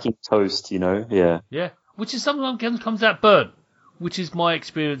 Cracking toast, yeah. Yeah, which is sometimes comes out burnt, which is my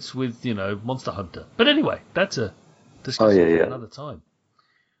experience with, Monster Hunter. But anyway, that's a discussion for another time.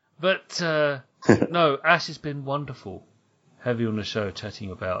 But, no, Ash, has been wonderful having you on the show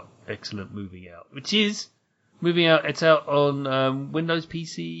chatting about excellent Moving Out, which is Moving Out. It's out on Windows,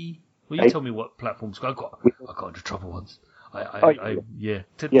 PC. Well, you tell me what platforms. I got into trouble once. Tell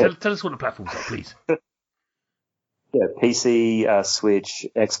us what the platforms are, please. Yeah, PC, Switch,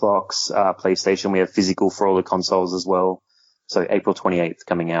 Xbox, PlayStation. We have physical for all the consoles as well. So April 28th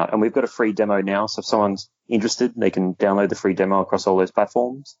coming out. And we've got a free demo now. So if someone's interested, they can download the free demo across all those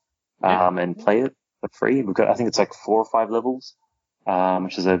platforms and play it for free. We've got, I think it's like 4 or 5 levels,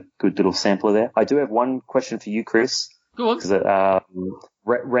 which is a good little sampler there. I do have one question for you, Chris. Go on. Because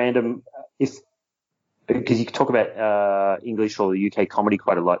random, because you talk about English or the UK comedy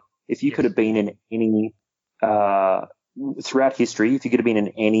quite a lot. If you could have been in any throughout history, if you could have been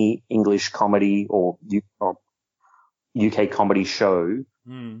in any English comedy or UK comedy show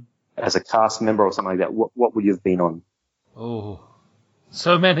as a cast member or something like that, what would you have been on? Oh,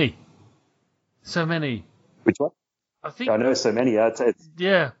 so many. Which one? I know so many.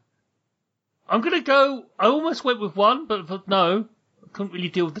 Yeah. I'm going to go, I almost went with one, but no, I couldn't really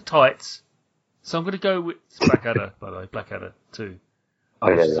deal with the tights. So I'm going to go with Blackadder, by the way, Blackadder 2. Oh,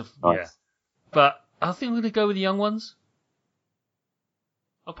 yeah. Nice. But I think I'm going to go with the young ones.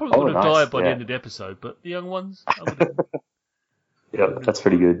 I probably would have died by the end of the episode, but the young ones. Yeah, that's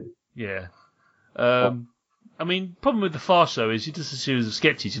pretty good. Yeah. I mean, problem with the Fast Show is you just a series of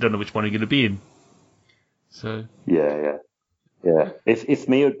sketches. You don't know which one you're going to be in. So. Yeah. If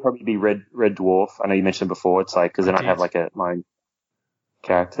me, it would probably be Red Dwarf. I know you mentioned before. It's like because then I have like my own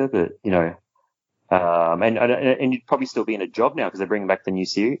character, but And you'd probably still be in a job now because they're bringing back the new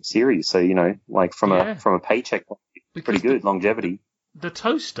series. So, like from a paycheck, pretty good longevity. The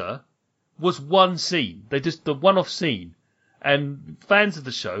toaster was one scene. The one-off scene. And fans of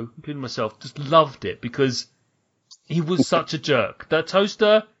the show, including myself, just loved it because he was such a jerk. That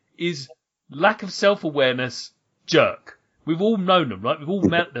toaster is lack of self-awareness jerk. We've all known them, right? We've all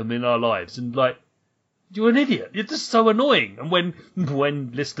met them in our lives. And like, you're an idiot. You're just so annoying. And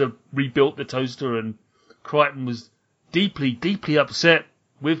when Lister rebuilt the toaster and Crichton was deeply, deeply upset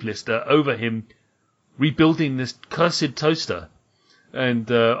with Lister over him rebuilding this cursed toaster. And,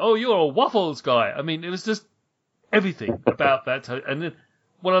 you're a waffles guy. I mean, it was just everything about that toaster. And then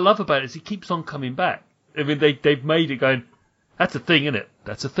what I love about it is he keeps on coming back. I mean, they've made it going, that's a thing, isn't it?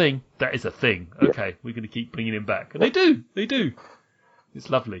 That's a thing. That is a thing. Okay, we're going to keep bringing him back. And they do. It's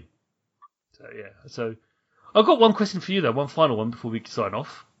lovely. So, yeah. So, I've got one question for you, though. One final one before we sign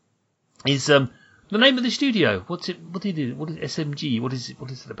off. Is the name of the studio? What's it? What did it? What is SMG? What is it?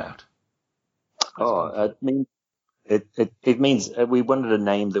 What is it about? It means we wanted a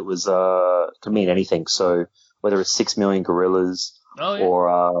name that was could mean anything. So whether it's 6 million gorillas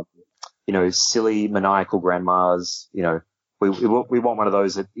or silly maniacal grandmas, we want one of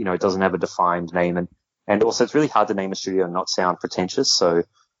those that doesn't have a defined name, and also it's really hard to name a studio and not sound pretentious. So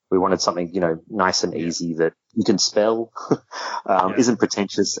we wanted something nice and easy that you can spell, isn't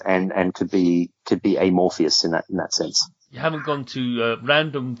pretentious, and could be amorphous in that sense. You haven't gone to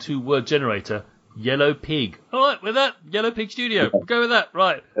random 2-word generator. Yellow Pig. All right, with that, Yellow Pig Studio. We'll go with that.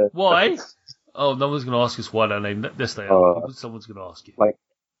 Right. Why? Oh, no one's going to ask us why that name. Yes, they are. Someone's going to ask you. Like,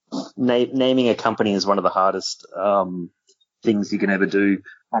 naming a company is one of the hardest things you can ever do.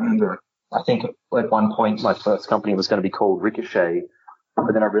 I think at one point my first company was going to be called Ricochet,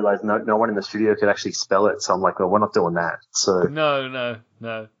 but then I realized no one in the studio could actually spell it. So I'm like, well, we're not doing that. So No.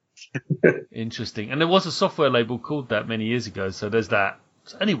 Interesting. And there was a software label called that many years ago. So there's that.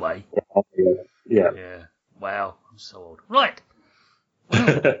 So anyway. Yeah. Wow. I'm so old. Right.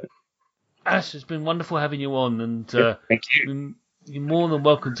 Well, Ash, it's been wonderful having you on, and thank you. You're more than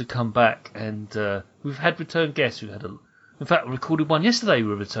welcome to come back. And we've had return guests. In fact, we recorded one yesterday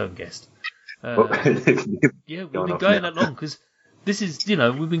with a return guest. We've been going that long because this is,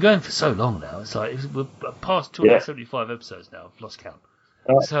 we've been going for so long now. It's like we're past 275 episodes now. I've lost count.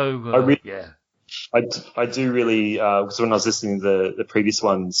 I do really, so when I was listening to the previous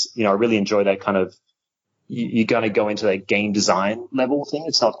ones, I really enjoy that kind of, you're going to go into that game design level thing.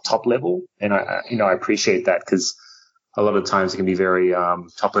 It's not top level. And I appreciate that because a lot of times it can be very,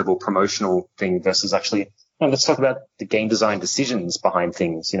 top level promotional thing versus actually, let's talk about the game design decisions behind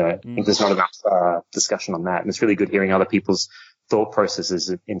things. I think there's not enough, discussion on that. And it's really good hearing other people's thought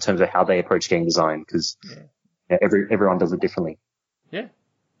processes in terms of how they approach game design because everyone does it differently. Yeah.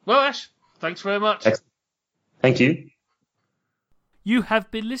 Well, Ash, thanks very much. Thank you. You have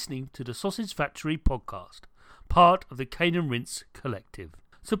been listening to the Sausage Factory podcast, part of the Cane and Rinse Collective.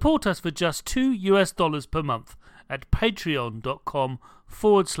 Support us for just $2 per month at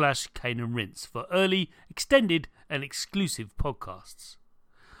patreon.com/Cane and Rinse for early, extended and exclusive podcasts.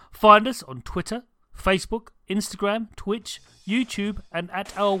 Find us on Twitter, Facebook, Instagram, Twitch, YouTube and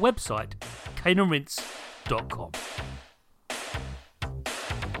at our website, caneandrinse.com.